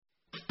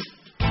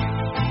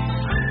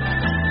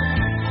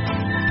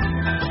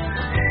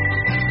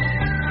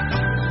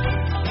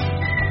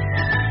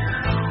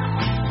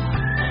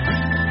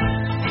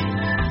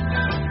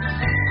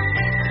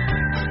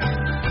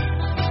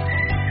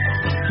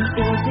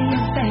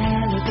and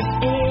Bella, the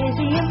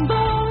Daisy and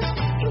Bose.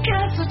 In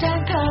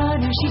Castletown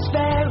Corner, she's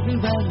very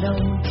well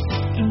known.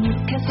 In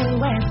Newcastle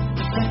West,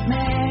 St.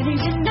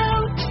 Mary's a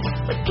note.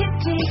 With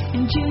Kitty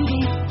and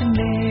Judy and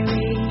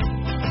Mary.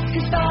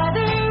 His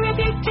father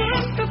rebuked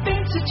him for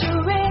being such a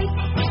rake,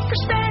 for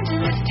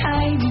spending his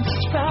time in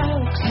such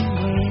frolicsome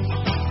ways.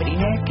 But he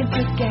never can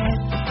forget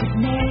the good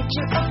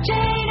nature of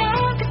Jane.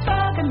 Oh, his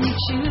father made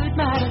shoot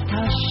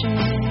Maratoshe.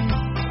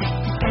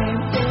 His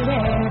parents were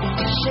ready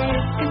to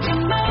shake and to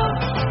mow,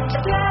 to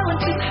plow and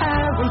to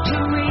harrow, to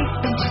reap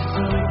and to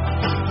sow.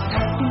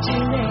 Talking to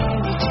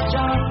Larry, to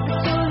drop it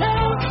so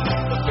low.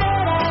 He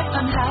set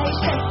out on high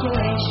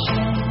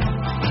speculation.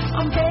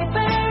 On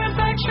paper and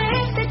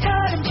parchment they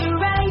taught him to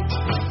write.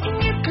 In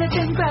Euclid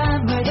and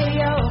grammar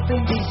they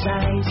opened his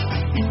eyes.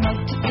 In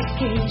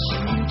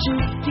multiplication and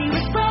truth he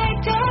was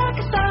bright. Took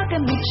a sock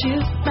and would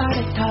shoot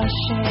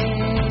Maratoshe.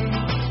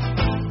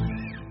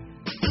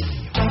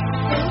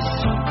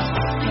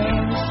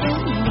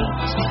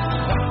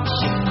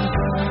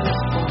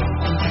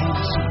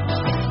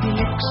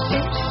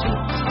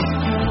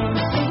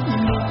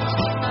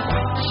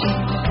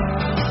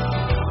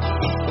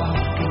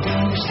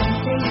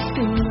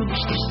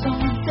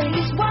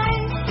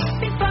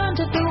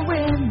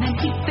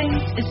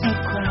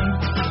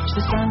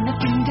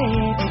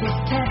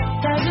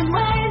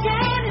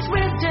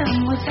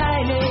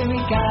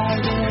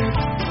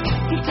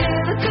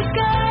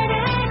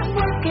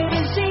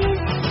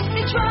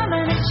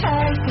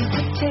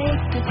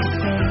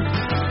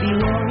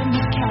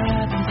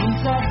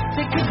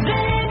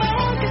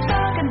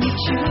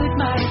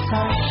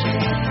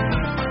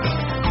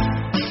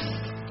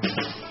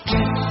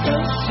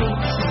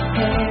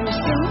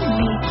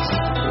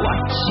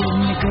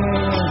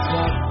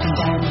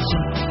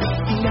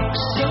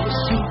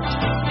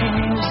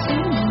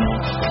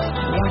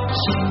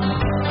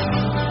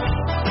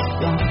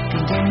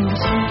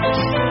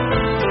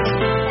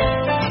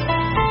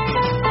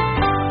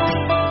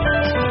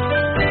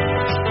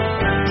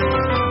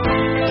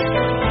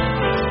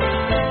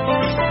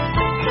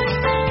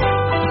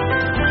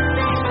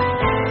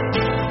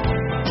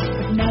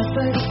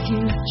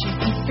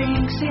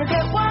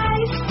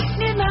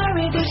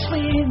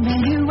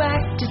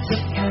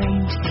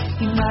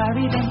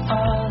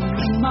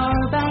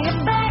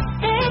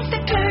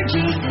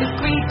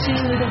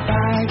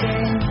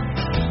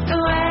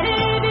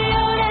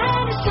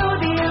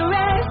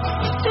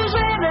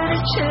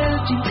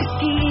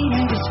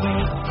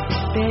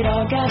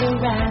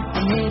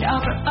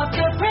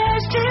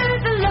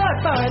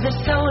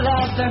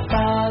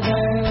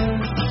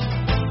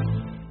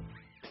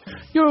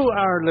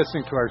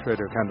 Listening to Irish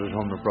Radio Canada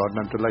Home and Abroad, and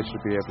I'm delighted to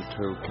be able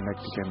to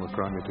connect again with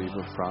Gráinne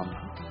from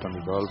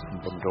Donegal, from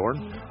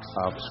Bundoran,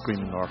 of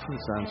Screaming Orphans.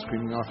 And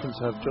Screaming Orphans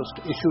have just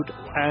issued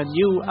a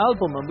new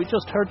album, and we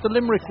just heard the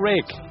Limerick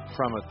Rake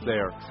from it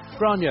there.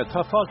 Gráinne,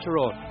 tá fáilte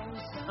ró.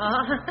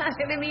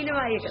 I mean,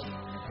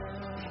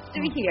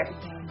 to be here.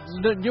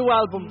 The new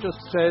album just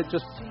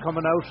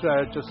coming out,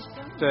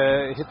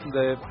 hitting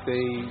the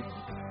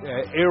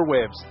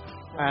airwaves,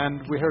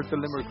 and we heard the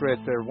Limerick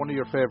Rake there. One of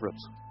your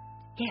favourites.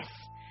 Yes.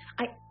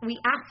 We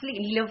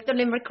absolutely love the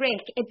Limerick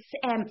Rake.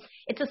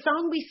 It's a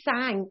song we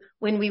sang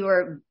when we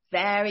were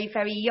very,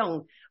 very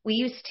young. We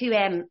used to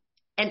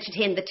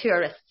entertain the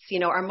tourists. You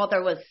know, our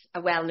mother was a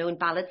well-known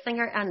ballad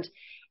singer,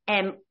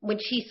 and when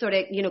she sort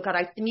of, got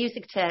out the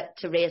music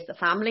to raise the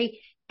family,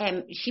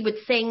 she would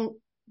sing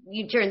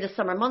during the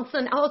summer months,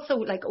 and also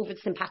like over the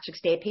St.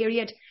 Patrick's Day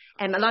period.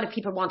 A lot of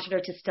people wanted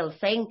her to still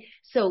sing,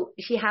 so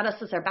she had us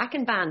as her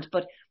backing band,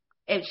 but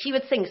she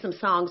would sing some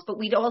songs, but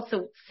we'd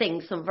also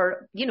sing some of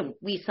her,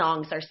 wee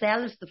songs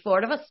ourselves, the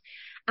four of us.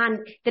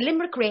 And the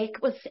Limerick Rake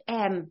was,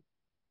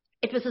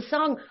 it was a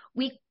song,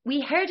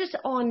 we heard it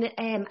on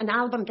an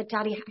album that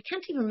Daddy, I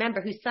can't even remember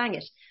who sang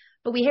it,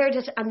 but we heard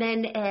it, and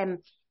then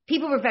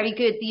people were very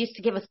good. They used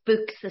to give us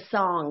books of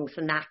songs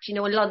and that, a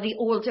lot of the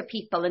older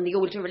people and the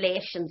older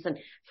relations and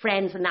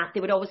friends and that, they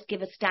would always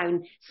give us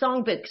down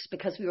songbooks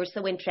because we were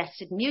so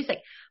interested in music.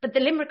 But the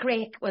Limerick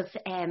Rake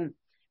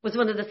was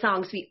one of the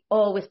songs we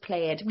always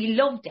played. We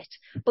loved it,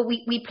 but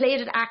we played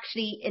it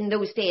actually in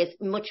those days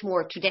much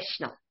more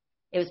traditional.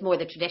 It was more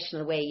the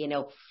traditional way,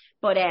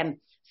 But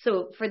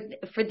so for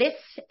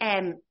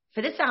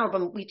this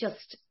album, we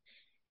just,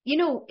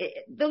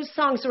 those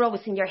songs are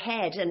always in your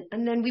head,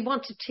 and then we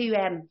wanted to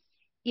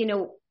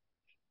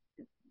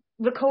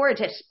record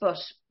it, but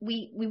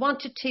we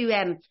wanted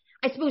to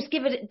I suppose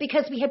give it,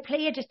 because we had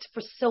played it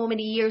for so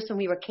many years when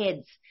we were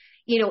kids.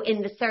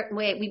 In the certain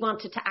way, we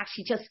wanted to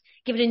actually just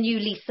give it a new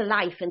lease of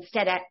life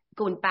instead of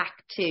going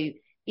back to,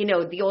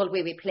 the old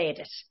way we played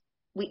it.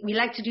 We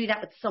like to do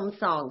that with some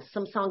songs.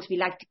 Some songs we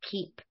like to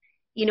keep,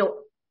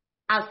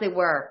 as they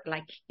were,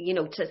 like,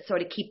 to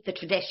sort of keep the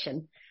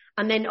tradition.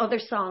 And then other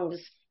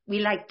songs we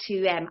like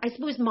to, I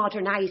suppose,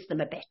 modernize them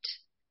a bit,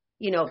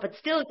 but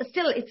still,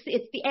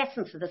 it's the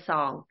essence of the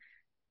song.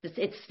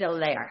 It's still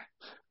there.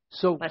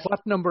 So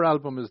what number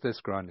album is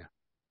this, Gráinne?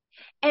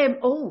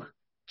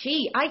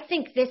 I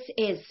think this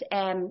is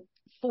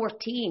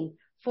 14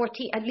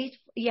 14, at least,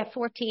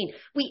 14.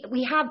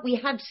 We had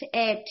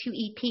 2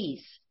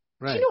 EPs.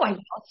 Right. Do you know, I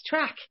lost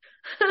track.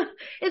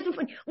 Isn't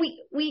funny?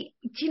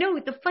 Do you know,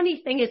 the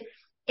funny thing is,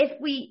 if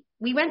we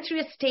went through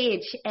a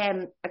stage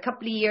a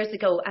couple of years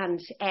ago, and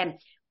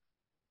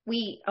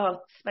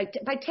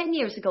about 10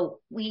 years ago,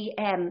 we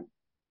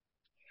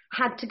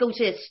had to go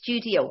to a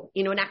studio,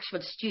 an actual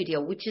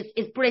studio, which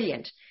is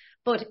brilliant.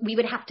 But we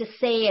would have to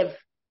save,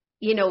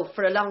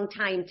 for a long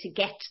time to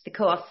get the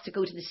costs to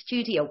go to the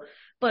studio.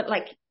 But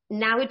like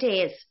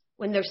nowadays,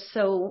 when there's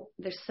so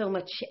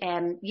much,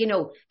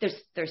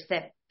 there's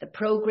the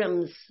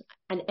programs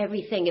and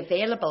everything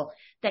available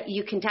that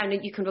you can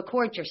download, you can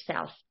record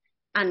yourself.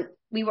 And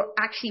we were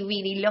actually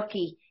really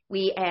lucky.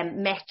 We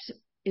met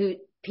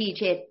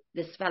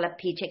this fella,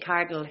 PJ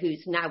Cardinal,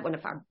 who's now one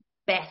of our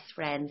best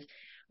friends.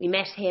 We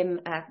met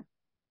him a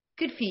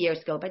good few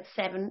years ago, about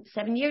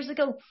seven years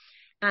ago.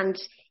 And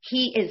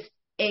he is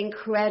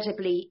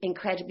incredibly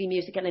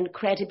musical and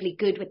incredibly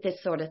good with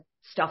this sort of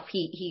stuff.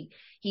 He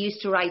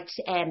used to write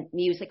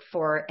music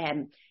for,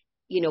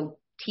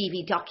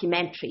 TV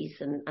documentaries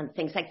and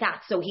things like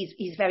that. So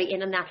he's very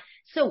in on that.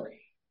 So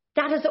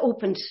that has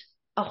opened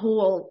a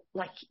whole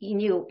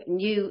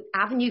new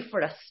avenue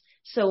for us.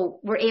 So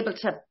we're able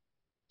to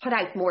put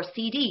out more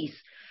CDs.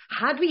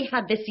 Had we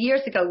had this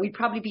years ago, we'd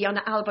probably be on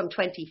album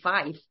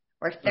 25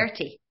 or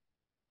 30.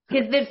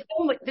 Because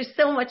there's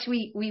so much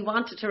we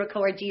wanted to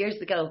record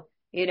years ago,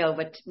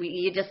 but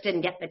you just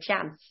didn't get the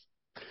chance.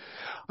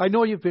 I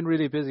know you've been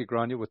really busy,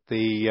 Gráinne, with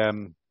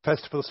the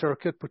festival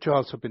circuit, but you've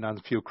also been on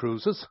a few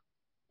cruises.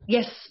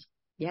 Yes.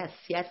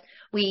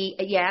 We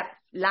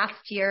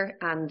last year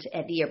and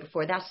the year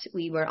before that,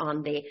 we were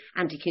on the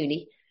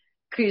County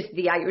cruise,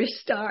 the Irish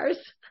Stars.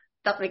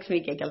 That makes me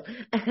giggle.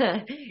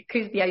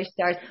 Cruise the Irish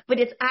Stars, but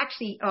it's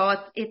actually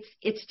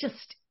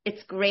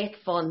it's great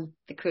fun.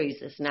 The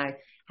cruises now,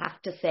 I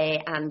have to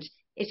say, and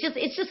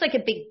it's just like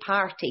a big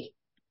party.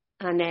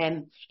 And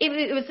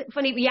it was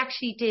funny. We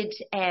actually did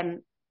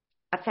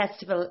a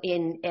festival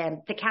in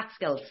the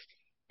Catskills,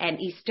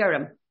 East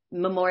Durham,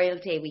 Memorial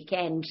Day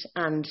weekend,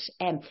 and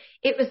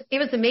it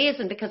was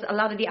amazing because a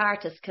lot of the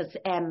artists, because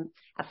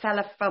a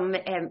fella from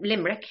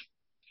Limerick,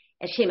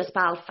 Seamus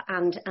Balfe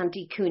and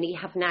Andy Cooney,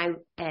 have now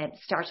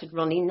started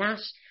running that,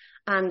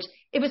 and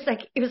it was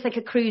like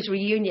a cruise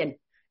reunion,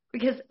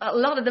 because a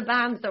lot of the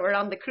bands that were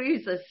on the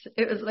cruises,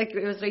 it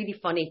was really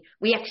funny.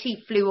 We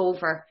actually flew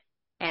over,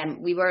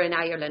 we were in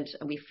Ireland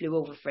and we flew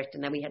over for it,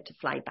 and then we had to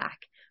fly back.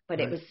 But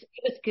right. It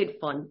was good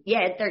fun.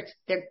 Yeah,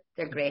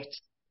 they're great.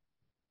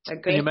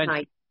 They're great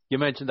nights. You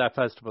mentioned that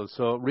festival.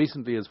 So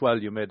recently as well,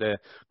 you made a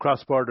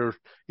cross-border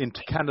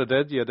into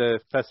Canada. You had a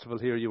festival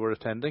here you were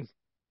attending.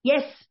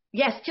 Yes.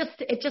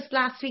 Just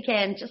last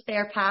weekend, just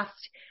there past,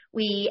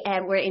 we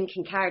were in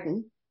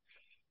Kincardine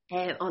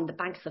on the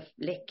banks of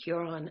Lake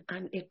Huron,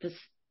 and it was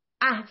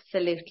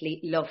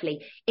absolutely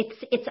lovely.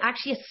 It's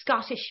actually a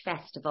Scottish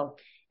festival,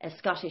 a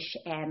Scottish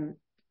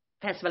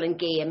festival and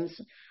games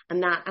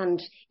and that,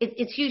 and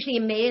it's usually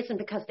amazing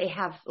because they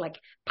have like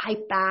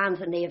pipe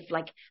bands and they have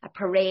like a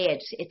parade.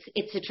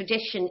 It's a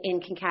tradition in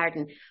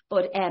Kincardine,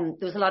 but there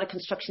was a lot of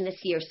construction this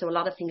year, so a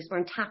lot of things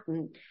weren't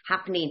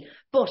happening.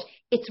 But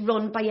it's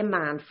run by a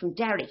man from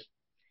Derry,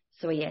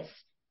 so he is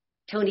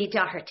Tony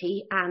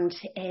Doherty and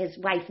his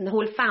wife and the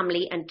whole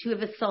family, and 2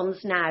 of his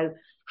sons now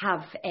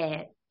have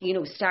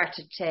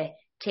started to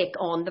take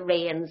on the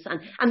reins,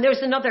 and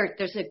there's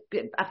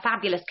a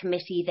fabulous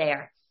committee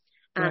there.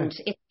 And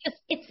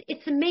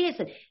it's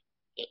amazing.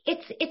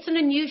 It's an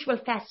unusual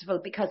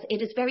festival because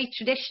it is very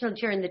traditional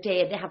during the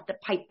day. They have the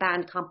pipe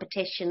band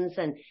competitions,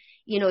 and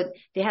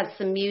they have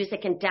some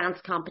music and dance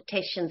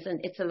competitions,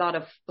 and it's a lot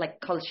of like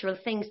cultural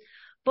things.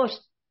 But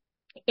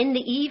in the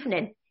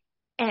evening,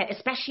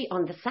 especially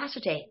on the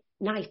Saturday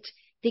night,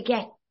 they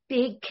get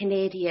big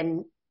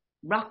Canadian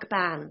rock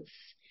bands.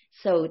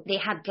 So they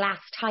had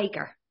Glass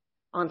Tiger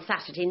on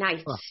Saturday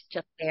night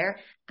just there,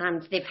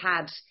 and they've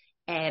had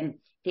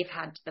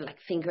the like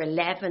Finger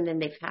 11, and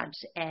they've had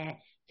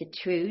the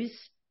Trues,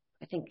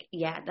 I think,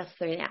 that's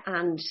their,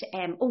 and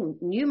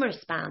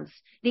numerous bands.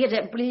 They had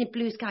a brilliant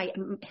blues guy,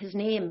 his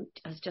name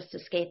has just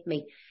escaped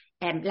me,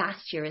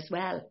 last year as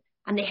well,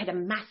 and they had a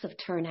massive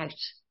turnout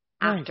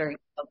after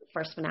the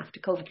first one after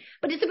COVID.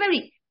 But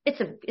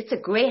it's a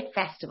great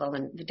festival,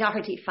 and the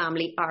Doherty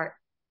family are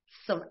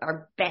some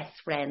our best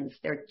friends.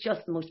 They're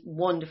just the most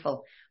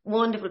wonderful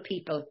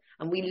people,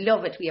 and we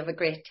love it. We have a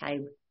great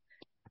time.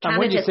 And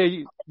when you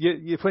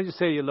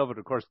say you love it,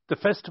 of course, the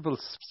festival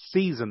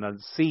season and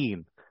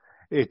scene,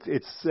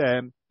 it's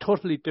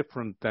totally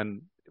different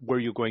than where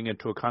you're going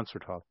into a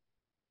concert hall.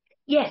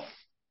 Yes,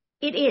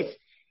 it is.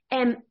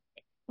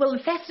 Well, the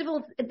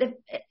festival,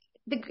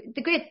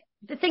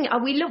 the thing,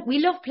 we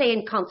love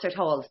playing concert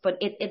halls, but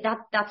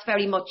that's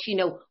very much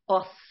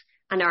us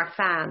and our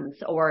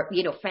fans, or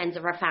friends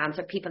of our fans,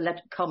 or people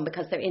that come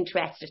because they're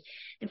interested.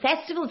 The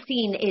festival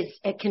scene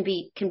can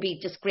be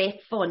just great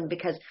fun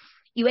because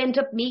you end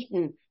up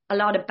meeting a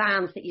lot of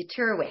bands that you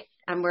tour with,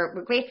 and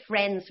we're great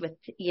friends with,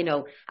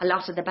 a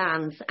lot of the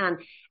bands. And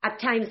at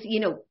times,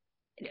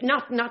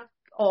 not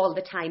all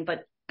the time,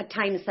 but at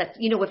times that,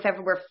 you know, if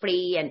ever we're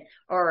free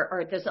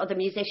or there's other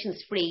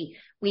musicians free,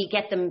 we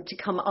get them to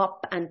come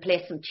up and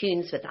play some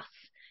tunes with us.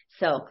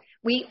 So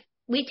we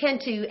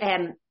tend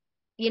to,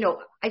 you know,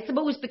 I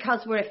suppose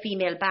because we're a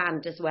female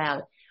band as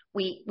well,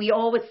 we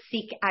always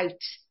seek out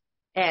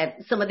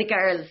some of the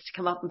girls to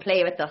come up and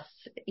play with us,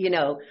 you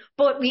know.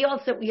 But we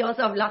also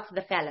have lots of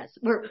the fellas.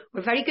 We're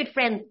very good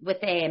friends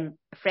with a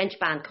French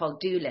band called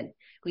Donegal.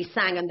 We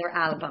sang on their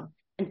album.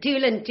 And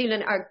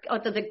Donegal are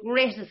they're the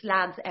greatest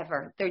lads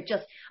ever. They're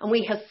just, and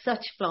we have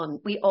such fun.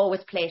 We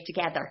always play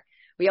together.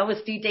 We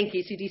always do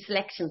dinkies. We do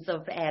selections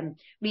of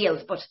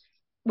reels. But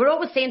we're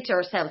always saying to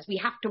ourselves, we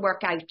have to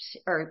work out,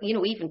 or, you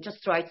know, even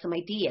just throw out some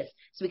ideas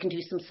so we can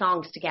do some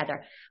songs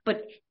together.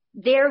 But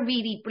they're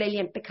really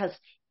brilliant because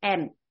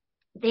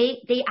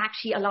they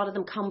actually, a lot of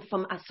them come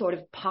from a sort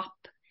of pop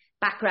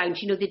background.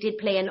 You know, they did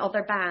play in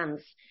other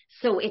bands.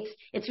 So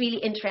it's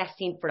really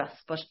interesting for us.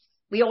 But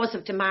we always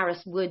have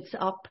Damaris Woods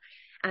up.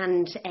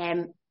 And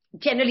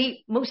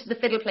generally, most of the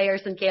fiddle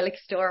players in Gaelic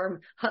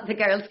Storm, the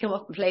girls come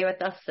up and play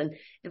with us, and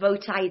the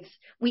Bowtides.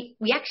 We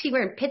actually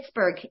were in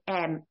Pittsburgh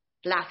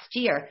last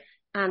year,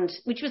 and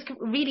which was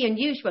really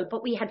unusual,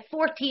 but we had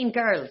 14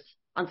 girls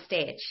on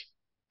stage.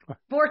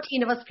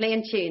 14 of us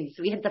playing tunes.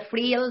 We had the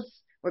Friels.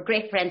 We're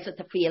great friends with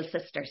the Friel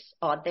sisters.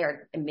 Oh,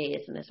 they're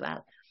amazing as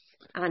well.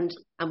 And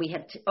we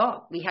had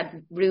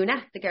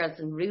Runa, the girls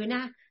in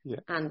Runa, yeah.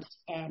 And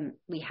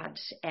we had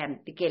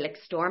the Gaelic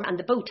Storm and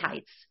the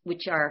Bowtides,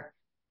 which are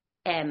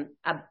a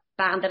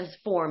band that has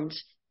formed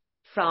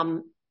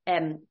from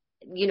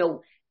you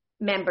know,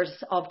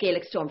 members of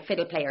Gaelic Storm,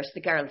 fiddle players,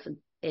 the girls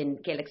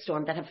in Gaelic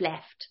Storm that have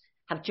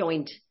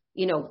joined,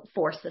 you know,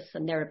 forces,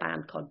 and they're a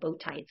band called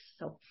Bowtides.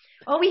 So,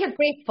 we had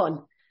great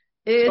fun.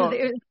 It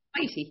was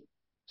mighty.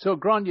 So,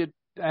 Gráinne,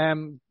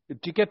 do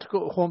you get to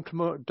go home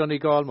to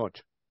Donegal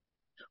much?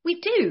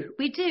 We do.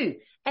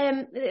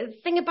 The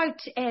thing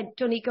about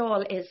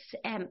Donegal is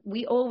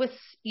we always,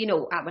 you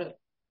know,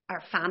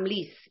 our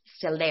family's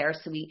still there,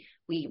 so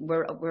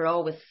we're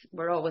always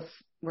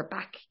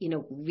back, you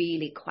know,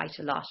 really quite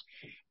a lot.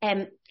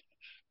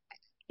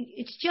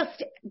 It's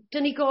just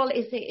Donegal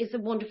is a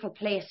wonderful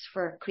place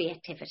for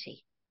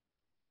creativity.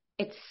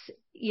 It's,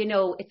 you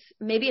know,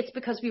 maybe it's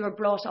because we were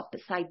brought up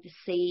beside the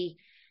sea,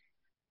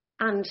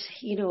 and,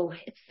 you know,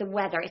 it's the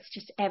weather. It's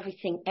just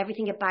everything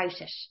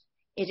about it.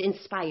 It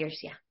inspires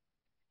you.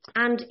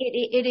 And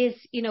it is,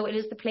 you know, it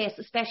is the place,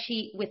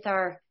 especially with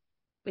our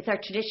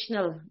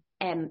traditional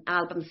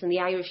albums and the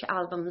Irish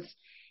albums,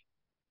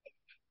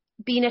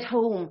 being at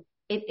home,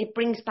 it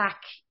brings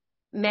back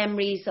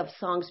memories of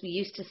songs we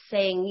used to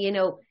sing. You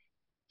know,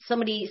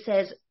 somebody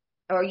says,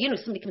 or, you know,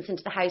 somebody comes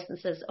into the house and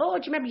says, oh,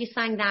 do you remember you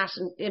sang that?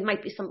 And it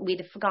might be something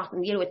we'd have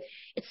forgotten. You know,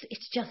 it's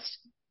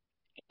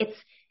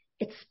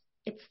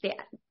the,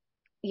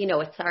 you know,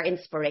 it's our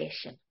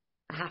inspiration,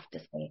 I have to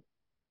say.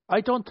 I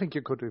don't think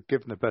you could have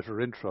given a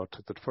better intro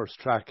to the first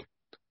track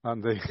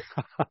on the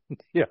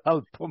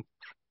album.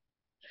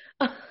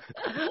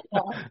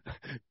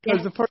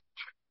 Because the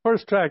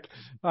first track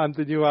on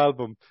the new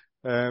album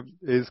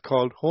is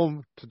called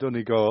Home to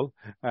Donegal,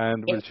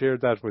 and we'll share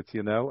that with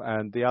you now.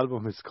 And the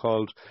album is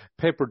called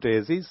Paper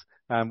Daisies,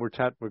 and we're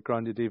chatting with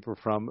Gráinne Deaver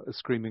from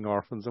Screaming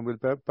Orphans, and we'll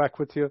be back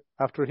with you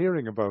after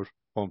hearing about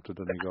Home to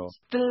Donegal.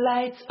 The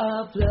lights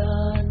of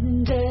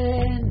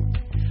London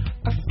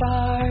are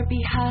far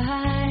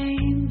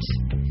behind.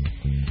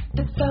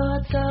 The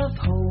thoughts of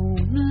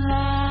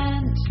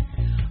homeland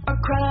are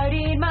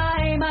crowding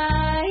my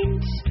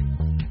mind.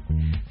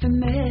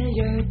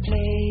 Familiar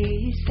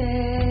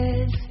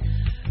places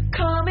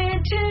come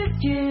into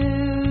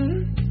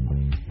view.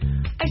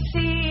 I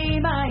see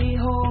my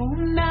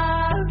home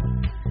now.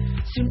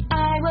 Soon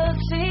I will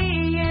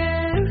see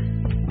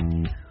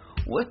you.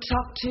 We'll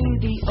talk to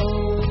the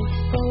old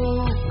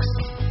folks.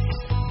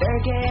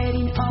 They're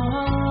getting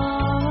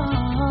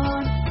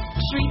on.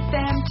 Treat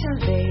them till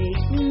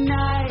late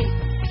night.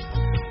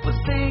 We'll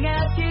sing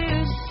a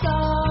few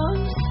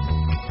songs.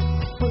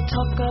 We'll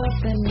talk of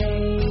the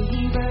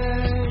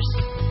neighbors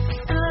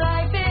and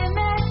life in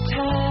their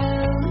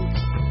town.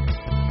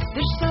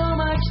 There's so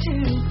much to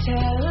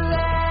tell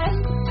them.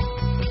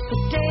 The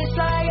days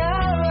fly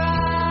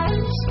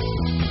around.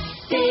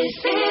 This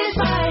is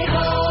my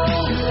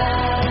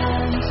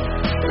homeland,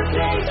 the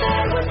place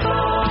I was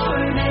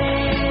born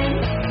in.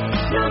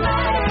 No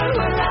matter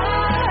where I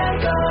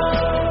go,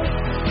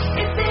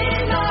 it's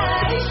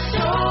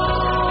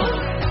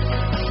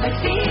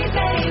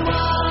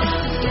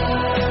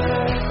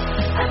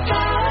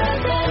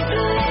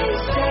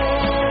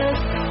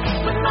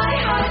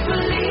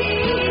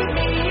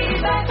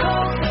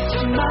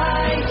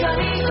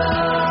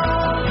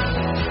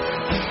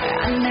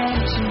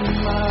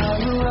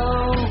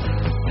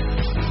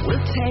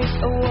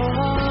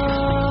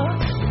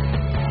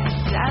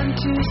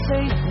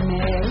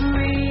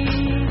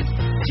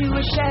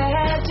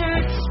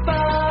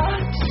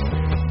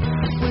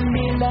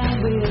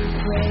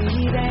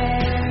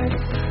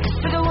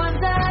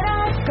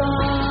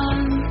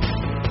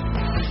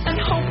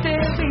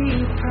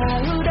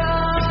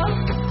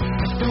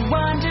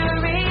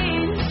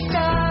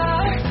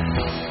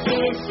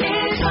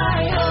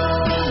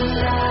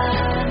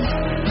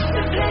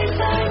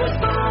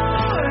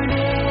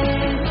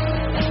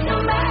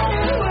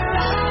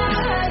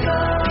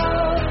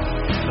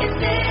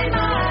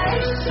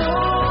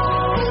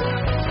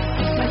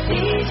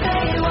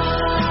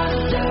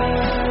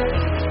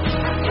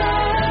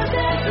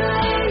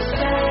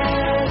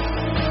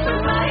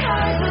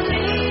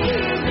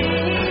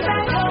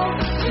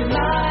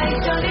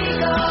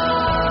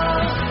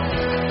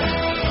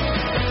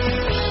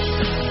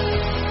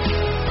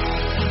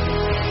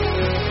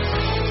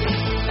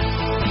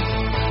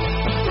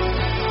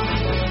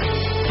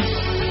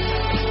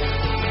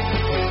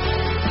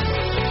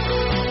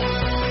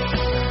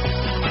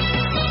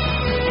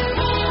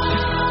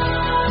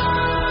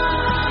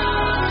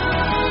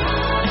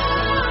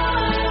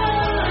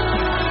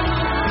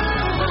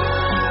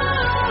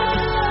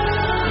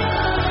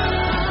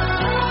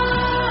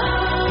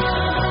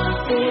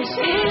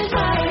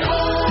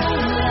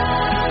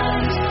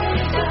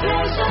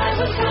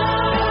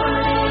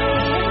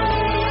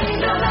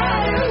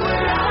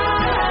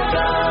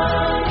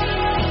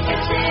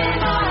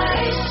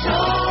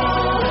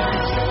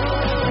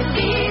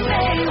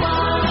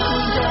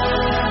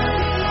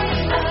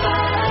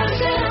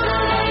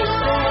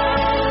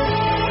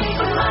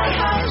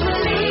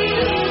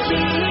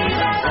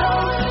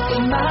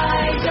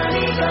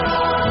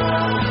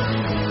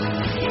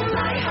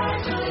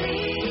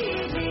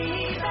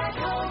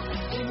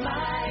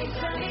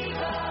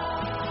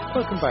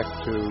Welcome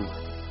back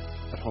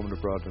to At Home and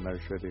Abroad on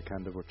Irish Radio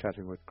Canada. We're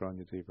chatting with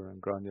Gráinne Deaver,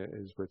 and Gráinne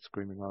is with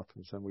Screaming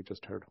Orphans, and we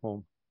just heard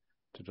Home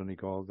to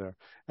Donegal there.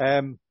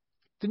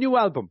 The new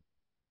album,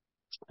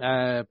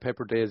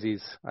 Paper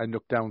Daisies, I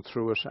looked down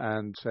through it,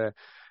 and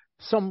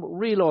some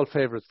real old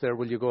favourites there.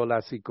 Will You Go,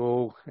 Lassie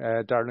Go,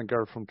 Darling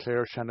Girl from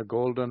Clare, Shanna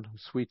Golden,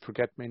 Sweet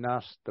Forget Me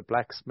Not, The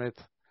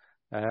Blacksmith.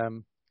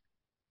 Do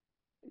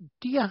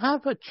you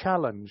have a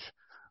challenge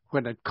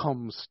when it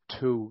comes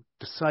to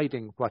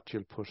deciding what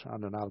you'll put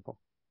on an album?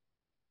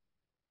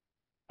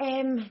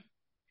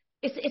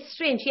 It's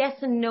strange,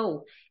 yes and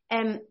no.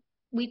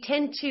 We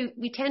tend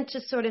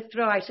to sort of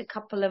throw out a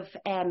couple of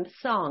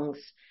songs,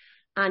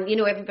 and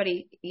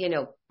everybody,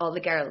 all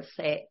the girls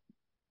say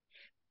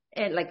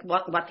like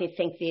what they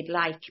think they'd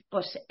like,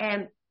 but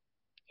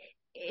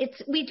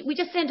we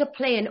just end up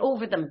playing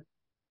over them,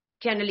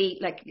 generally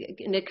like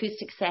an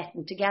acoustic set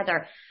and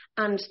together,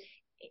 and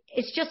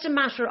it's just a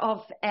matter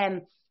of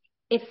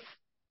if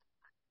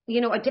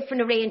a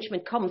different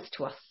arrangement comes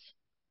to us,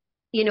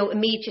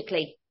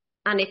 immediately,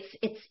 and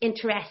it's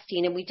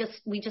interesting, and we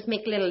just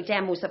make little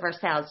demos of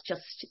ourselves,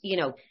 just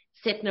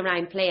sitting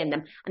around playing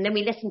them, and then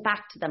we listen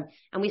back to them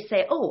and we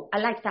say, oh, I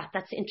like that,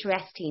 that's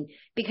interesting,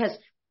 because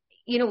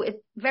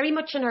it, very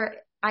much in our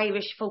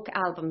Irish folk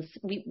albums,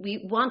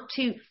 we want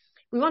to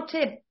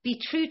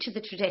be true to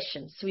the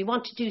tradition, so we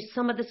want to do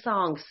some of the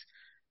songs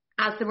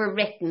as they were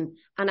written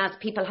and as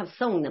people have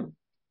sung them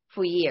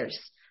for years.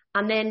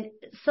 And then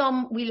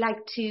some we like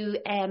to,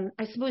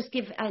 I suppose,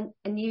 give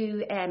a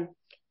new,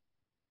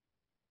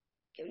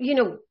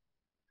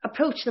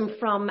 approach them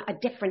from a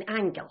different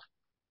angle,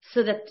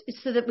 so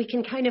that we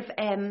can kind of,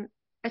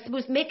 I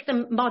suppose, make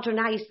them,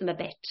 modernise them a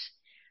bit.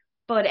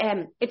 But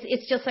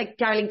it's just like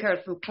Darling Girl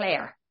from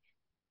Clare.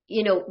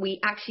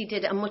 We actually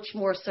did a much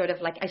more sort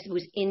of like, I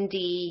suppose,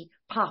 indie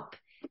pop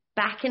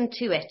back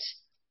into it,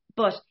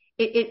 but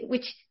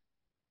which.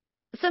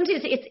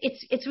 Sometimes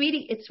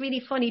it's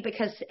really funny,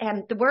 because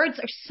the words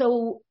are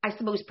so, I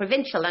suppose,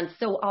 provincial and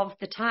so of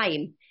the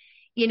time.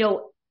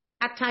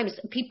 At times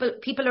people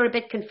are a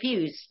bit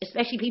confused,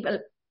 especially people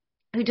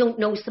who don't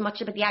know so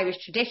much about the Irish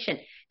tradition.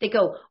 They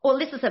go, oh,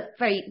 this is a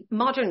very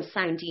modern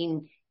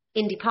sounding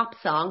indie pop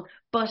song,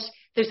 but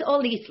there's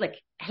all these like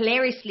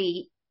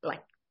hilariously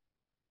like,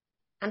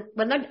 and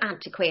well, not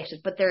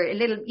antiquated, but they're a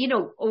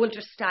little, older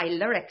style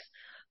lyrics.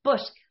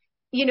 But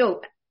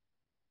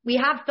we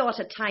have thought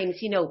at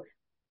times,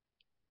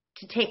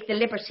 to take the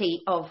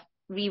liberty of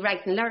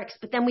rewriting lyrics,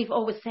 but then we've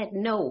always said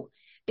no,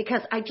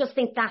 because I just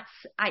think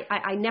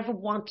I never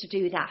want to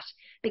do that,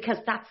 because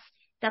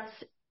that's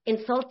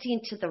insulting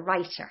to the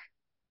writer,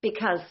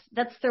 because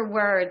that's their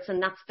words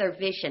and that's their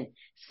vision.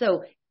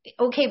 So,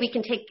 okay, we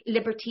can take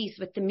liberties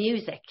with the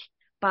music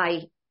by,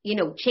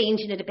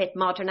 changing it a bit,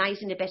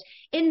 modernising it a bit,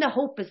 in the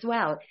hope as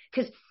well,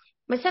 because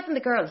myself and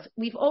the girls,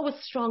 we've always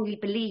strongly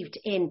believed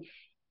in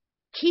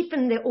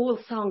keeping the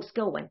old songs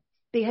going.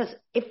 Because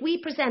if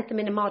we present them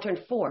in a modern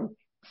form,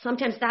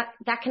 sometimes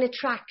that can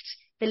attract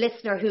the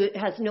listener who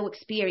has no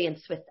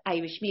experience with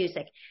Irish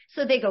music.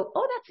 So they go,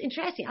 oh, that's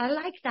interesting, I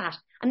like that.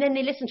 And then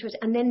they listen to it,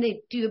 and then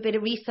they do a bit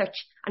of research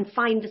and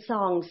find the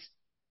songs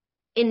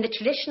in the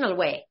traditional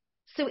way.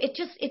 So it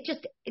just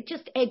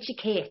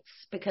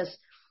educates, because,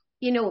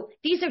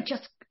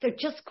 they're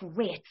just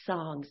great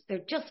songs. They're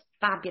just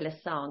fabulous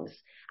songs.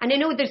 And I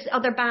know there's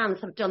other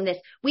bands have done this.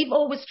 We've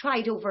always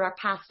tried over our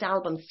past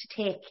albums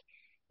to take,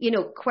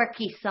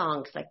 quirky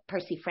songs like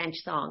Percy French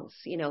songs,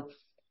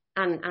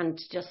 and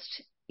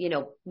just,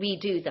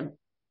 redo them.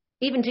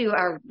 Even do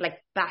our,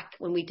 like back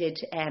when we did,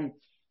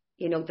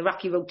 the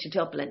Rocky Road to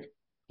Dublin,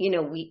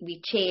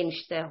 we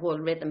changed the whole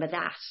rhythm of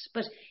that.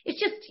 But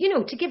it's just,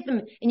 to give them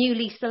a new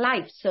lease of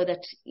life, so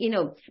that,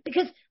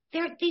 because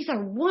these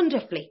are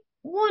wonderfully,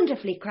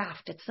 wonderfully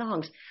crafted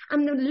songs.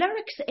 And the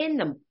lyrics in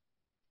them,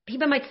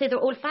 people might say they're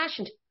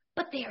old-fashioned,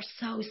 but they are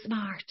so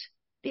smart.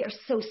 They are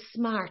so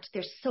smart,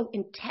 they're so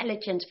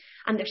intelligent,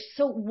 and they're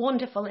so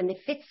wonderful, and they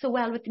fit so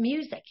well with the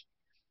music.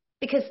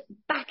 Because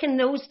back in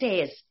those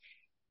days,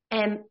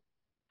 I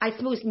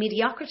suppose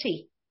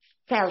mediocrity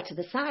fell to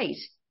the side,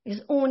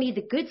 because only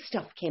the good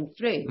stuff came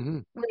through. Mm-hmm.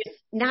 Whereas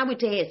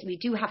nowadays, we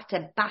do have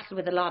to battle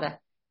with a lot of,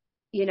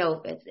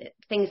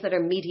 things that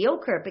are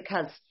mediocre,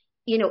 because,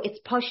 it's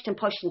pushed and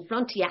pushed in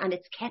front of you, and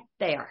it's kept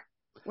there.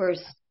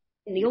 Whereas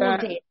in the old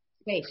days,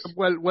 wait.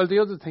 Well, the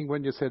other thing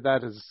when you say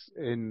that is,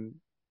 in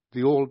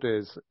the old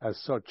days, as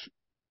such,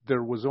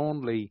 there was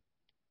only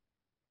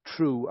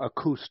true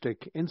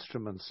acoustic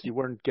instruments. You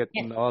weren't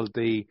getting all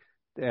the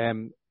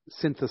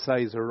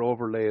synthesizer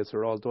overlays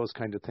or all those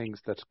kind of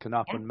things that can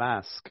often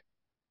mask.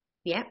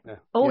 Yeah.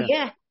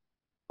 Yeah.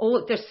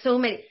 Oh, there's so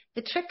many.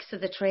 The tricks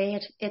of the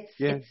trade. It's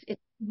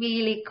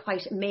really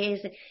quite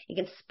amazing. You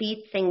can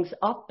speed things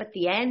up at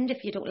the end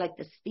if you don't like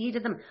the speed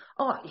of them.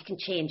 Oh, you can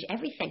change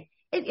everything.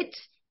 It's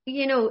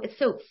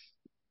so.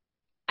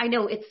 I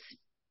know it's.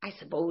 I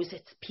suppose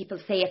it's, people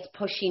say it's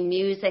pushing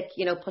music,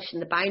 pushing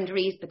the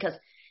boundaries, because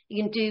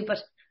you can do, but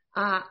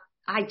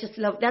I just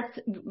love, that's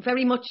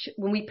very much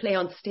when we play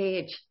on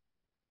stage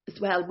as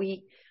well.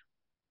 We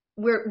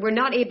we're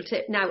not able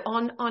to now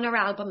on our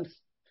albums.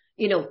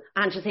 You know,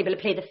 Angela's able to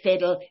play the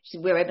fiddle.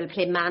 We're able to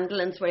play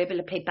mandolins. We're able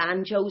to play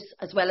banjos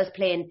as well as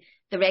playing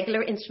the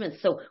regular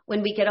instruments. So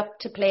when we get up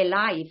to play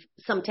live,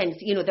 sometimes,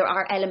 you know, there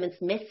are elements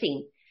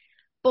missing.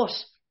 But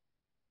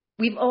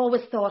we've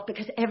always thought,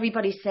 because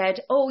everybody said,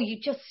 oh, you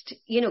just,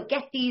 you know,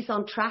 get these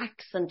on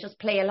tracks and just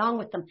play along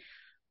with them.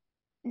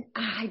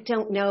 I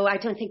don't know. I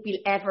don't think we'll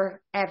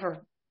ever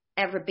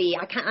be.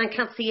 I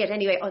can't see it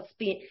anyway. Us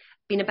being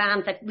a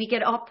band that we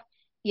get up,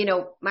 you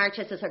know,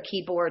 Marcia has her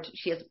keyboard.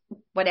 She has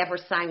whatever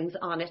sounds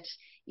on it,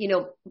 you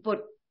know,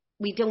 but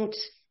we don't,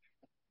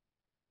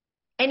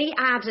 any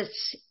added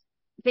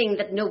thing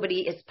that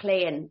nobody is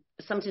playing,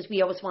 sometimes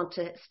we always want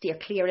to steer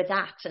clear of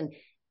that. And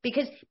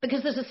because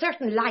there's a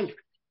certain life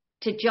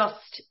to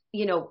just,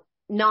 you know,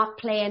 not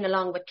playing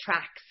along with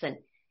tracks. And,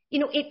 you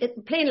know,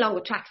 playing along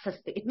with tracks,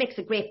 it makes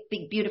a great,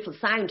 big, beautiful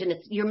sound, and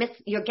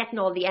you're getting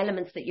all the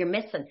elements that you're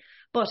missing.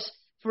 But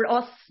for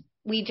us,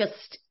 we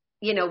just,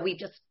 you know,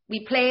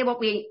 we play what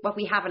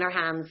we have in our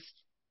hands.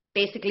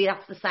 Basically,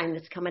 that's the sound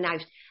that's coming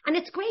out, and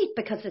it's great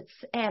because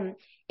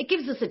it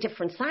gives us a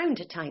different sound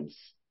at times.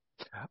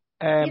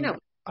 You know,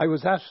 I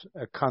was at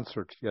a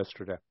concert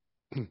yesterday.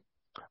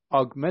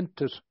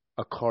 Augmented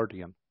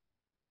accordion.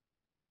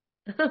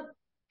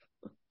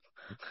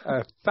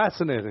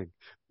 Fascinating,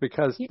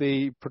 because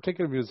the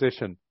particular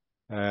musician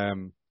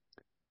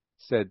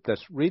said that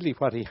really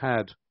what he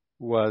had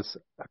was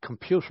a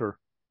computer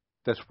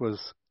that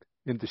was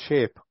in the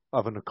shape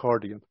of an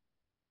accordion.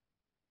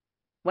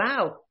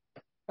 Wow.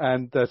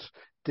 And that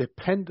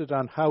depended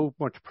on how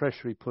much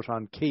pressure he put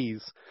on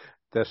keys,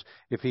 that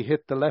if he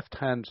hit the left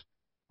hand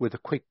with a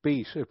quick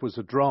beat, it was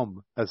a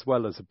drum as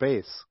well as a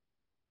bass.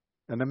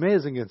 An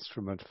amazing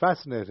instrument,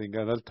 fascinating,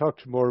 and I'll talk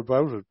to you more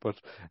about it. But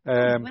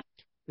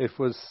it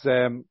was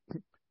a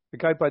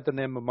guy by the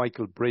name of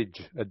Michael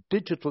Bridge, a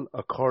digital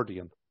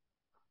accordion.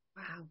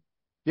 Wow.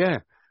 Yeah.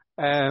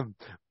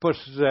 But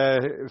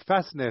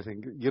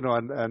fascinating, you know,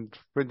 and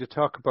when you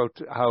talk about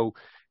how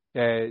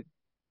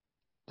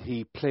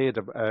he played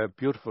a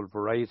beautiful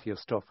variety of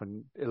stuff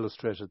and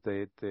illustrated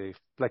the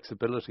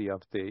flexibility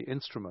of the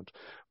instrument.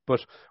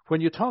 But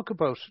when you talk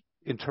about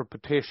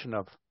interpretation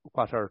of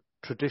what are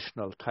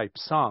traditional type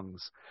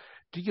songs,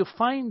 do you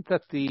find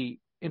that the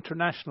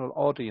international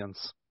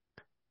audience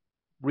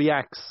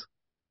reacts,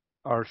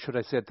 or should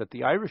I say that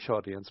the Irish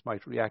audience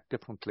might react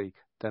differently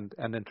than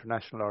an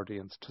international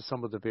audience to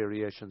some of the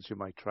variations you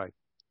might try?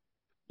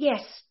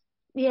 Yes,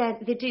 yeah,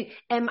 they do.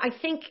 I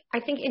think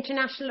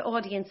international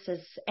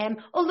audiences,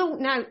 although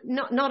now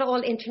not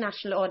all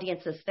international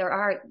audiences, there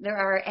are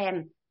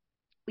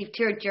we've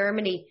toured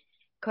Germany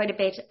quite a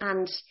bit,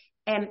 and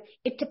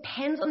it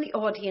depends on the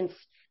audience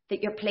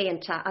that you're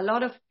playing to. A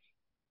lot of,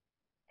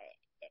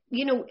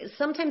 you know,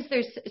 sometimes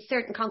there's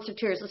certain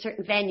concerteurs or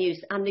certain venues,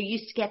 and they're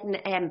used to getting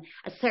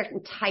a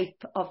certain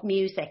type of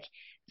music.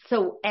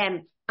 So,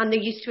 and they're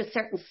used to a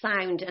certain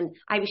sound, and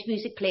Irish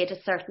music played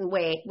a certain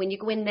way. When you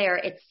go in there,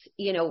 it's,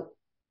 you know,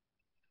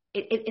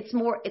 it's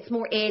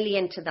more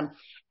alien to them.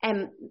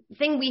 The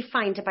thing we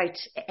find about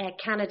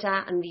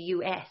Canada and the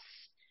US,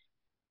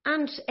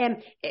 and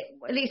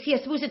I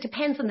suppose it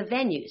depends on the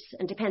venues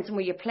and depends on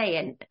where you're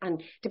playing,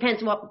 and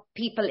depends on what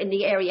people in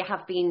the area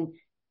have been,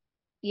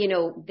 you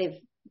know,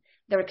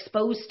 they're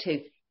exposed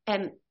to.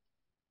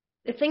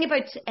 The thing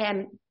about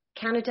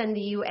Canada and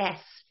the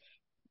US,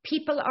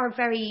 people are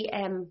very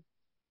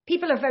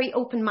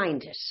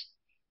open-minded,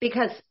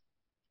 because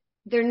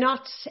they're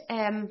not.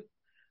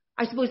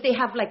 I suppose they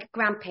have like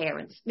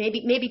grandparents,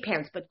 maybe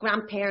parents, but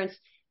grandparents,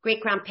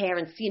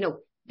 great-grandparents. You know,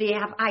 they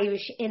have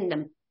Irish in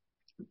them,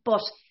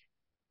 but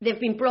they've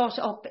been brought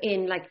up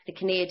in like the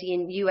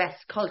Canadian US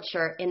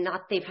culture, in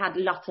that they've had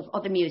lots of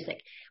other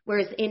music.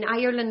 Whereas in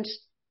Ireland,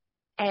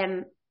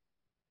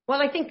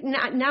 well, I think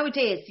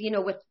nowadays, you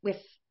know, with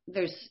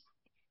there's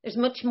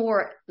much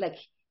more like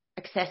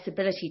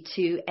accessibility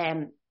to,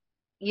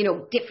 you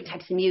know, different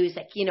types of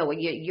music. You know,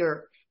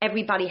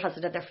 everybody has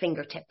it at their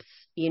fingertips.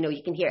 You know,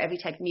 you can hear every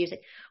type of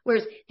music.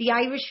 Whereas the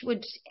Irish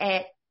would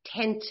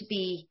tend to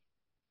be,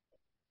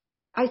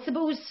 I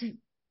suppose,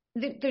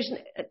 there's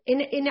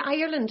in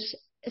Ireland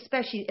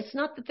especially, it's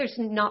not that there's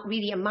not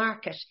really a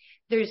market.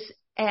 There's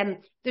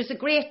a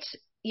great,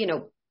 you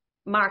know,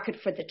 market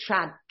for the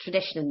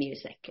traditional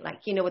music, like,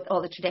 you know, with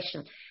all the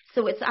traditional.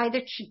 So it's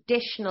either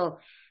traditional,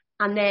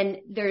 and then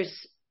there's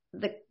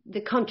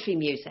the country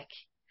music.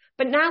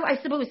 But now I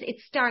suppose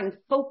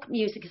folk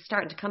music is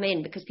starting to come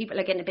in, because people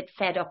are getting a bit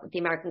fed up with the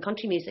American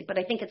country music. But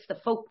I think it's the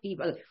folk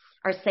people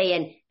are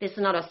saying, this is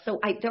not us. So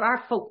there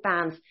are folk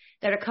bands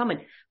that are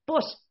coming.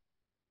 But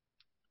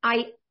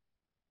I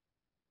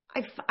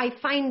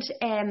find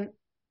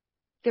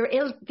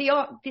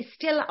they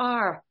still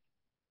are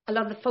a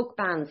lot of the folk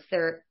bands.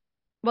 They're,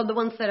 well, the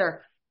ones that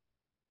are,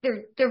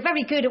 they're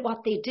very good at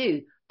what they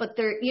do, but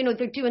they're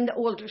doing the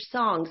older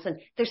songs, and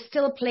they're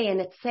still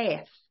playing it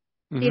safe.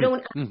 They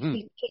don't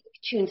actually take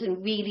tunes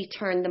and really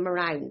turn them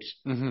around.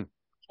 You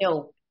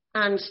know,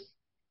 and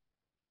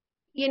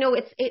you know,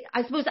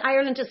 I suppose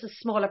Ireland is a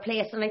smaller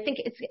place, and I think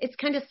it's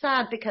kind of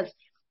sad, because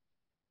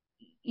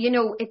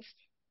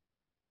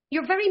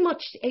you're very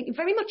much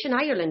in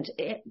Ireland.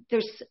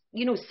 There's,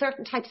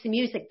 certain types of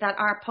music that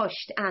are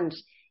pushed, and,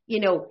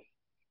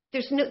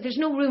 there's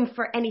no room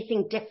for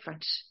anything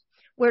different.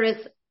 Whereas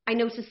I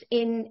notice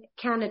in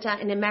Canada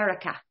and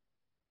America,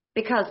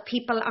 because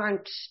people are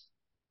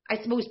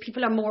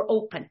more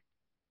open,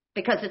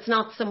 because it's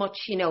not so much,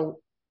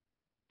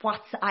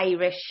 what's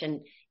Irish,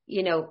 and,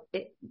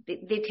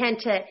 they tend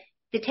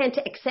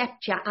to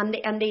accept you, and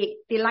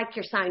they like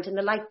your sound, and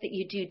they like that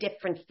you do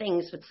different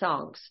things with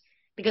songs,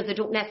 because they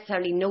don't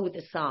necessarily know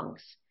the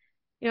songs.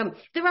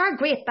 There are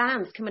great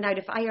bands coming out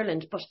of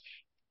Ireland, but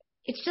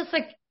it's just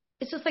like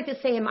the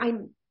same.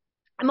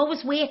 I'm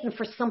always waiting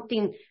for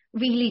something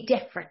really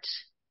different.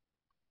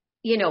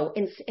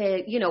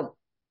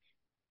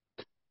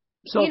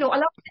 So,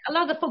 a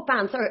lot of the folk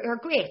bands are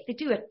great. They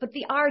do it, but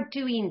they are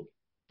doing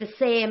the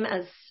same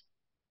as,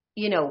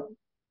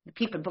 the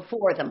people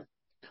before them.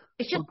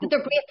 It's just that they're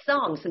great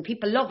songs and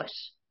people love it.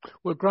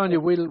 Well,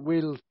 Gráinne,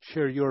 we'll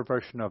share your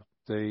version of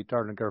the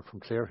Darling Girl from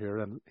Clare here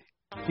and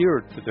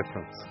hear the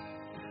difference.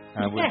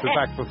 And we'll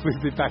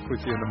be back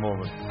with you in a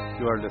moment.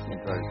 You are listening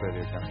to Irish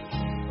Radio Canada.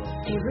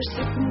 They were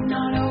sitting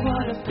on a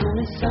water on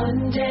a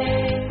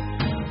Sunday,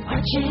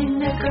 watching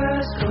the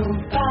girls go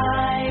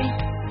by,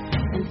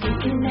 and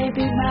thinking they'd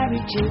be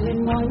married too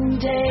in one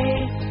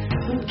day,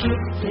 when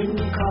Kitten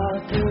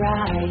caught their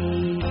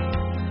eye.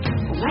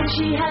 When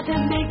she had the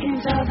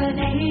makings of an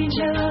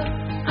angel,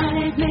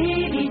 and it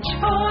made each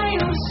boy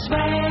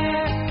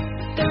swear,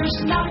 there's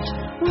not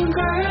one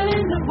girl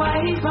in the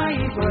wide,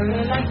 wide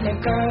world like the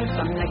girl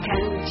from the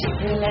County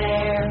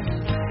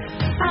Donegal.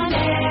 And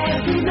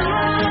every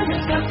man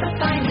has got the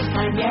finest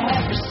time you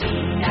ever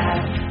seen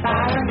now,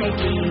 bar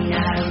making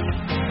now.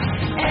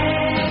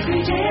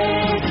 Every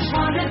day there's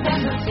one of them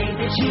will say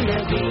that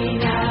you'll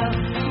be now,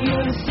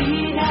 you'll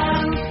see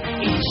now.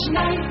 Each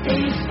night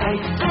they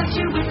fight, as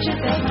to which of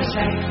them was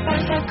right, by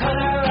the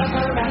colour of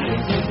her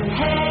eyes and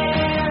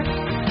hair.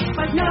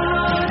 But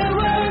not a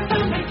word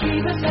from the key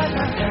was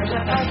ever heard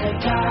about the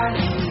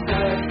darling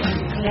girl from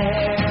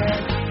Clare.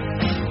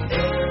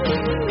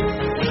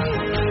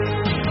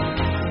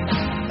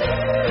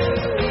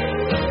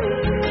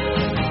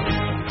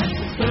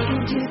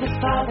 Speaking to the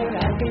father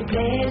I'd be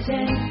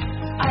blazing,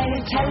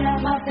 I'll tell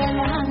him of the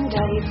land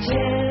I've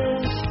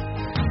tilled,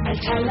 I'll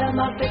tell him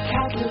of the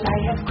cattle I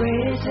have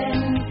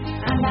grazing,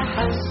 and the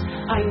house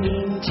I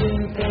mean to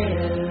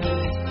build.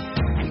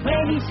 And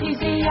when he sees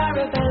the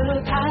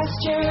arable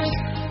pastures,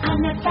 and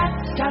the fat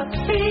stock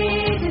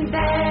feeding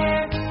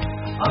there,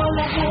 all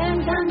the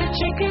hens and the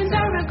chickens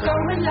are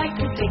a-growing like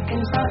the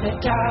dickens for the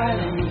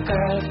darling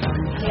girl from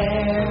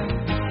Clare.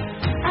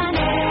 And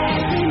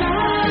every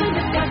man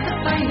has got the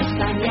finest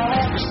land you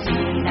ever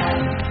seen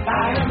now,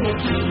 bar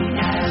Mickey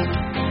now.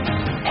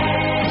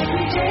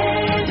 Every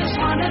day there's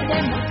one of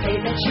them will say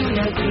that you'll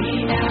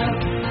agree now,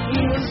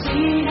 you'll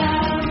see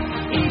now.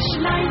 Each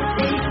night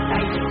they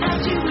fight,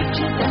 as to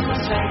which of them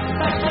was right,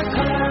 but the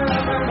colour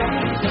of her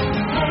eyes and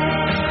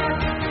hair.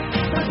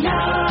 But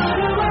not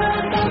a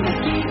word from the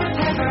key was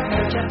ever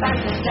heard about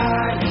the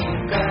darling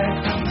girl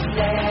from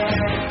Clare.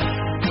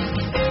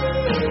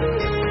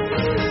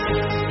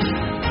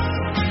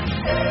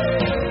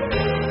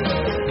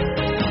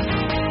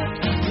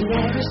 He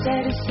never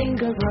said a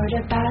single word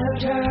about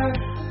her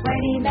when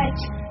he met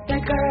the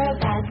girl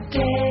that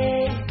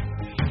day.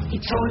 He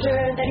told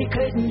her that he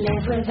couldn't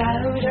live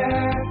without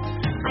her,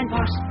 and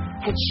what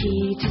had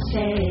she to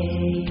say?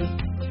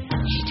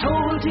 She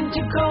told him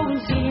to go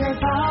and see her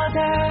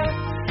father.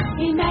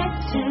 He met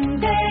him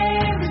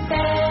there and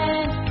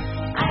then,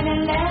 and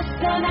in less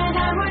than an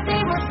hour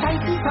they were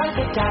fighting for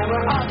the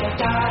dower of the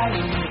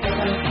darling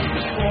girl from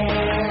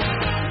Clare.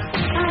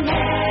 And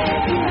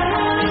every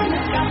man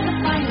has got the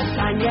finest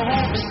man you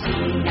ever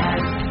seen now,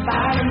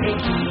 bar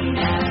Mickey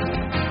now.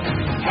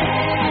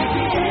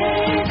 Every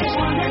day there's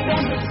one of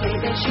them that say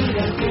that she'll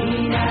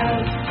agree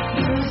now,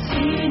 you'll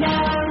see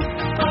now.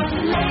 But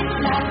late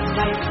last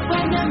night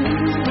when the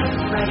moon was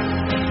bright,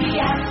 he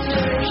asked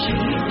her if she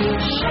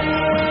would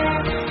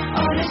share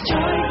all his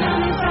joys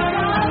and his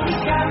sorrow. His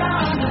cara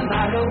on the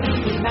morrow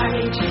he'd be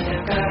married to the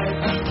girl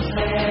from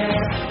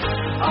Clare.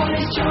 All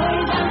his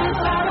joys and his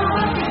sorrow,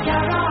 his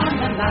cara on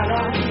the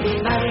morrow he'd be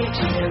married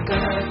to the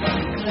girl from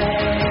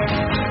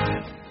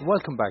Clare.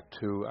 Welcome back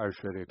to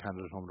Irish Radio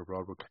Canada Home and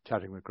Abroad. We're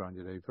chatting with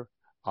Gráinne Daver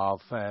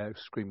of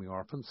Screaming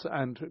Orphans.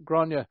 And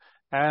Gráinne,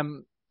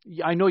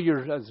 I know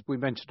you're, as we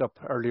mentioned up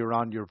earlier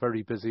on, you're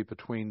very busy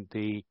between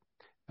the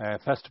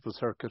festival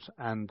circuit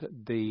and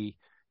the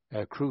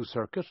cruise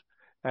circuit.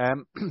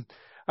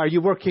 Are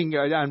you working,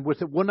 and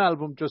with one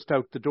album just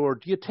out the door,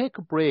 do you take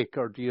a break,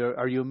 or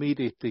are you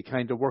immediately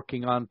kind of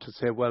working on to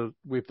say, well,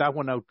 we've that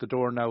one out the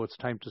door now, it's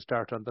time to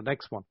start on the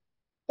next one?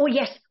 Oh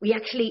yes, we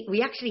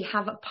actually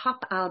have a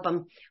pop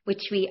album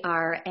which we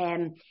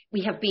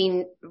have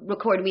been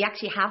recording. We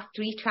actually have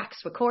 3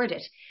 tracks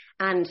recorded,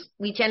 and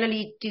we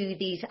generally do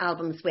these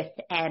albums with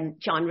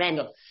John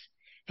Reynolds,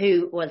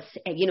 who was,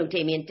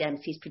 Damien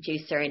Dempsey's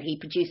producer, and he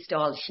produced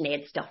all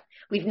Sinead's stuff.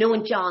 We've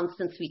known John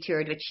since we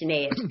toured with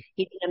Sinead.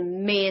 He's an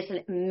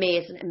amazing,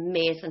 amazing,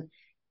 amazing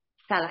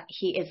fella.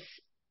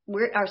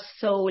 We are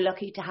so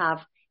lucky to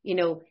have,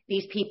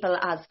 these people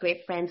as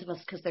great friends of us,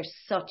 because they're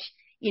such,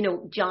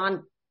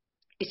 John,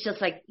 it's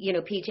just like,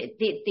 PJ,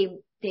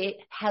 they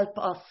help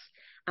us,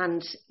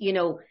 and,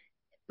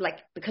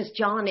 because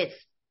John is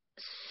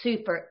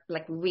super,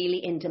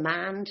 really in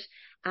demand,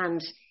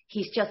 and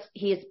he's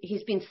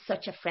been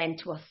such a friend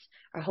to us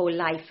our whole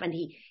life, and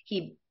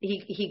he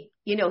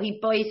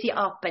buoys you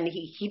up and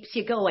he keeps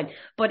you going.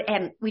 But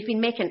we've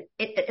been making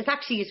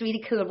it's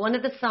really cool. One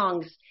of the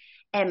songs,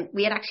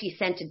 we had actually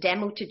sent a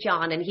demo to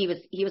John, and he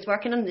was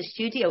working in the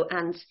studio,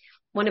 and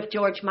one of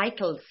George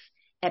Michael's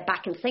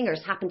backing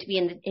singers happened to be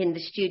in the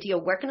studio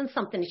working on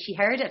something, and she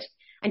heard it,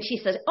 and she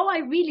said, "Oh, I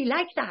really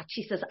like that."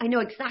 She says, "I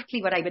know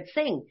exactly what I would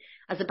sing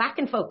as a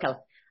backing vocal."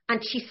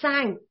 And she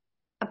sang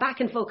a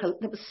backing vocal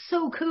that was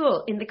so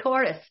cool in the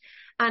chorus,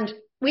 and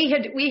we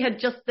had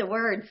just the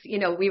words,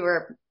 we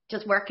were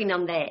just working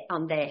on the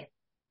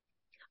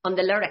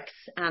lyrics,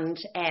 and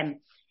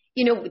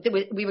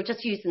we were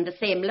just using the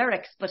same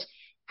lyrics, but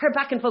her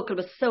backing vocal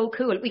was so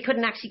cool. We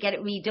couldn't actually get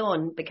it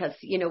redone because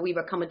we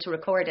were coming to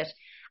record it,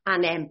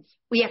 and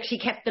we actually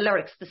kept the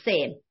lyrics the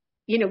same,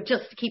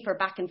 just to keep her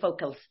backing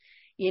vocals.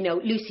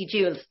 Lucy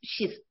Jules,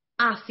 she's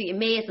absolutely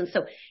amazing.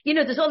 So,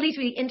 there's all these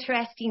really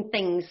interesting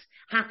things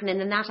happening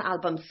in that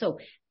album. So,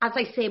 as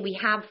I say, we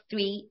have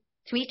three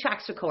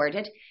tracks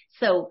recorded.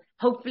 So,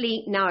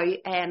 hopefully now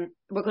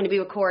we're going to be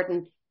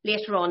recording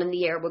later on in the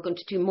year. We're going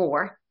to do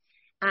more.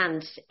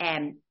 And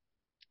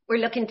we're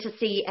looking to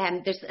see,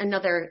 there's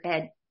another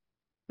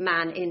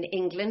man in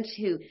England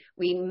who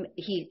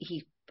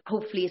he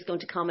hopefully is going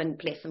to come and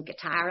play some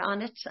guitar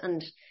on it.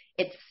 And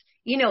it's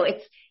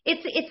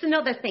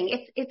another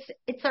thing.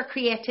 It's our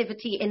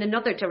creativity in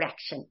another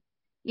direction.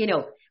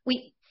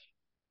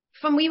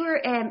 From we were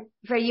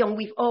very young,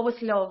 we've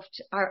always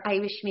loved our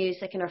Irish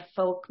music and our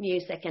folk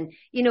music, and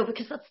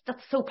because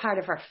that's so part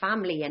of our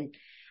family,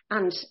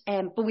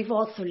 but we've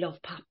also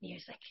loved pop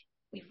music.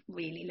 We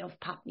really love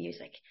pop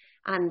music,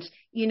 and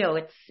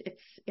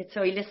it's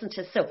what we listen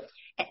to. So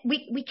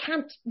we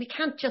can't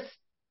just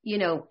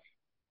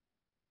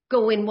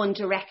go in one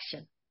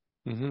direction.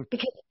 Mm-hmm.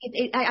 Because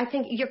I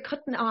think you're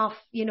cutting off,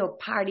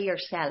 part of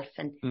yourself,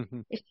 and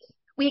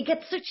we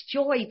get such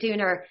joy doing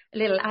our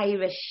little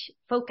Irish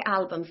folk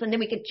albums, and then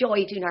we get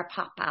joy doing our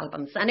pop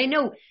albums. And I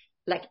know,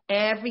 like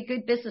every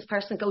good business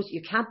person goes,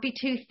 you can't be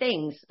two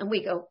things, and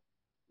we go,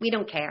 we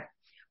don't care.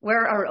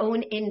 We're our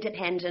own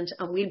independent,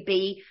 and we'll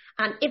be.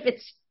 And if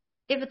it's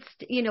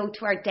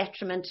to our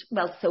detriment,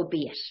 well, so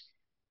be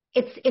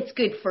it. It's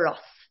good for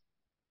us,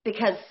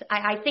 because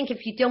I think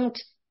if you don't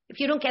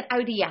get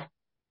out of you,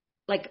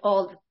 like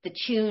all the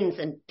tunes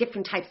and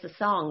different types of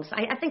songs,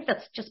 I think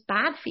that's just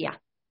bad for you.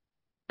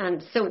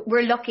 And so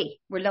we're lucky.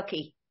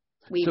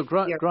 So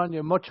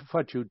Gráinne, much of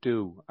what you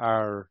do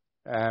are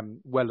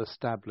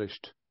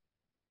well-established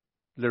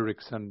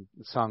lyrics and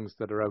songs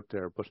that are out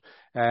there. But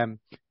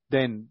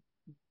then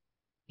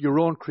your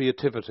own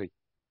creativity,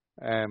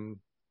 are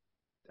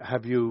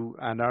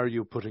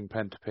you putting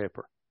pen to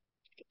paper?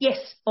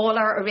 Yes, all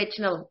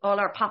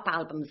our pop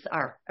albums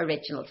are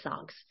original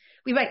songs.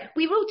 We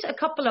wrote a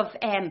couple of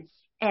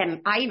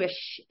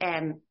Irish,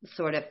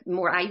 sort of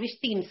more Irish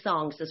themed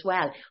songs as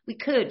well. We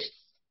could,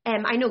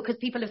 I know, because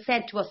people have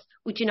said to us,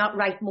 would you not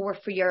write more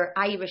for your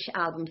Irish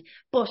albums?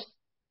 But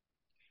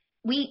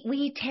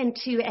we tend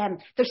to,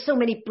 there's so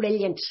many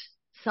brilliant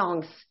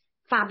songs,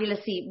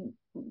 fabulously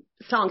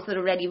songs that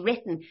are already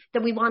written,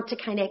 that we want to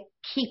kind of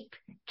keep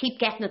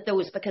getting at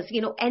those, because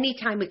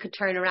anytime we could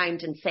turn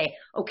around and say,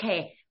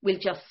 okay, we'll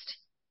just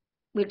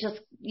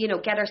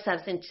get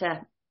ourselves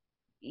into,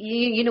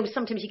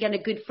 sometimes you get in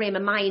a good frame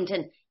of mind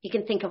and you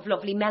can think of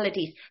lovely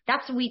melodies.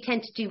 That's what we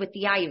tend to do with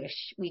the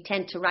Irish. We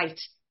tend to write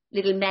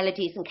little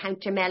melodies and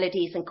counter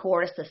melodies and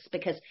choruses,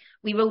 because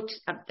we wrote,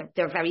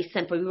 they're very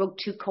simple. We wrote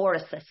 2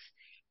 choruses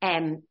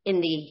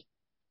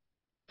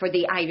for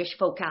the Irish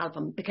folk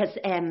album, because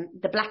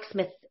The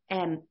Blacksmith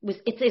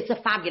it's a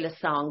fabulous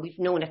song. We've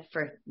known it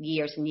for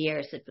years and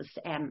years. It was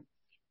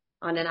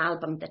on an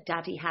album that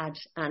Daddy had,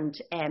 and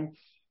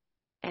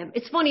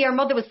it's funny, our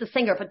mother was the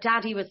singer, but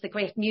Daddy was the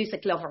great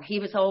music lover. He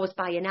was always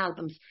buying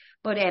albums,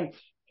 but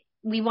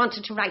we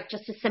wanted to write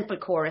just a simple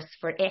chorus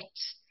for it,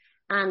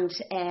 and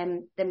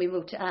then we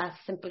wrote a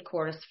simple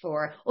chorus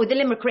for the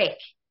Limerick Rake.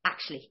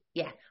 Actually,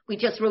 yeah, we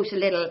just wrote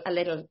a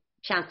little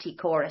chanty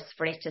chorus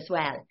for it as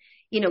well.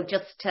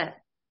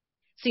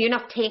 So you're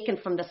not taking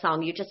from the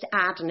song, you're just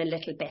adding a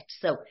little bit.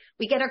 So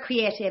we get our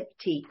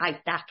creativity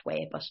out that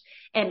way. But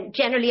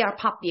generally our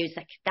pop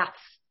music,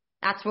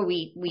 that's where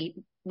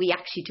we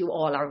actually do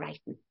all our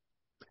writing.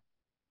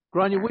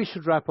 Gráinne, we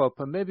should wrap up,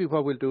 and maybe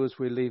what we'll do is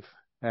we'll leave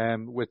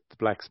with The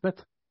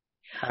Blacksmith.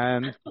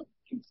 Sorry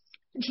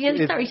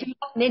to be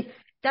cutting in.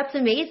 That's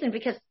amazing,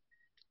 because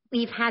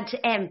we've had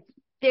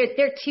there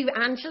are 2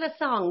 Angela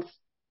songs,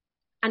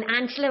 and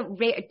Angela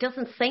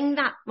doesn't sing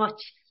that much.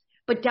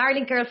 But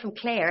Darling Girl from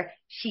Clare,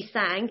 she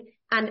sang,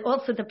 And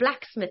also the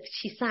blacksmith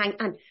she sang,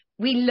 and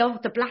we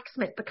love the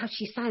blacksmith because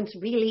she sounds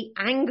really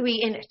angry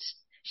in it.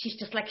 She's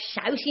just like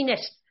shouting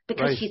it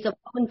because she's a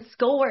woman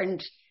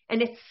scorned.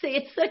 And it's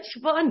such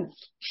fun.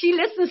 She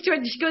listens to it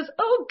and she goes,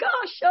 oh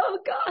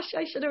gosh,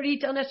 I should have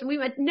redone it. And we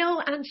went, no,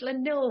 Angela,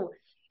 no.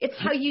 It's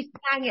how you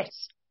sang it.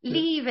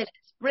 Leave it.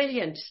 It's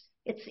brilliant.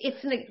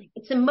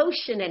 It's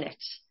emotion in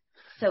it.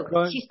 So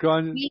she's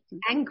really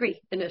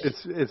angry in it.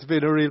 It's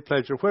been a real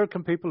pleasure. Where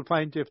can people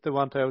find you if they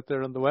want out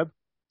there on the web?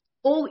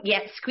 Oh,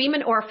 yes,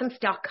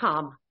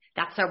 screamingorphans.com.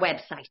 That's our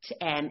website.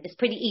 It's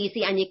pretty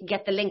easy, and you can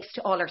get the links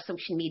to all our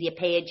social media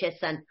pages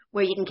and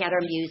where you can get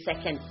our music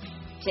and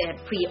to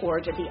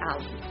pre-order the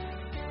album.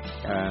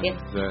 And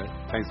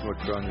thanks so much,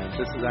 Gráinne.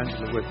 This is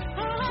Angela with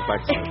the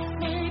Backside.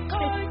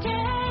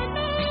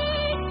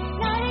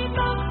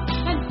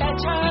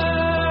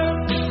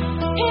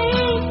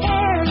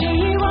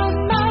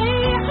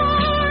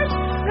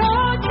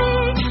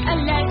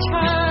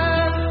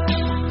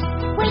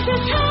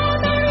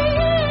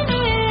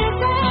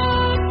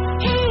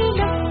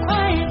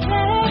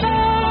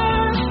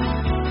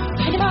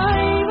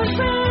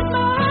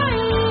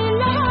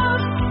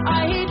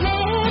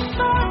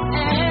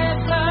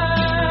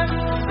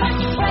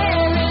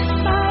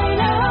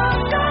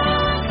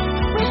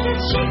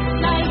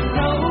 Like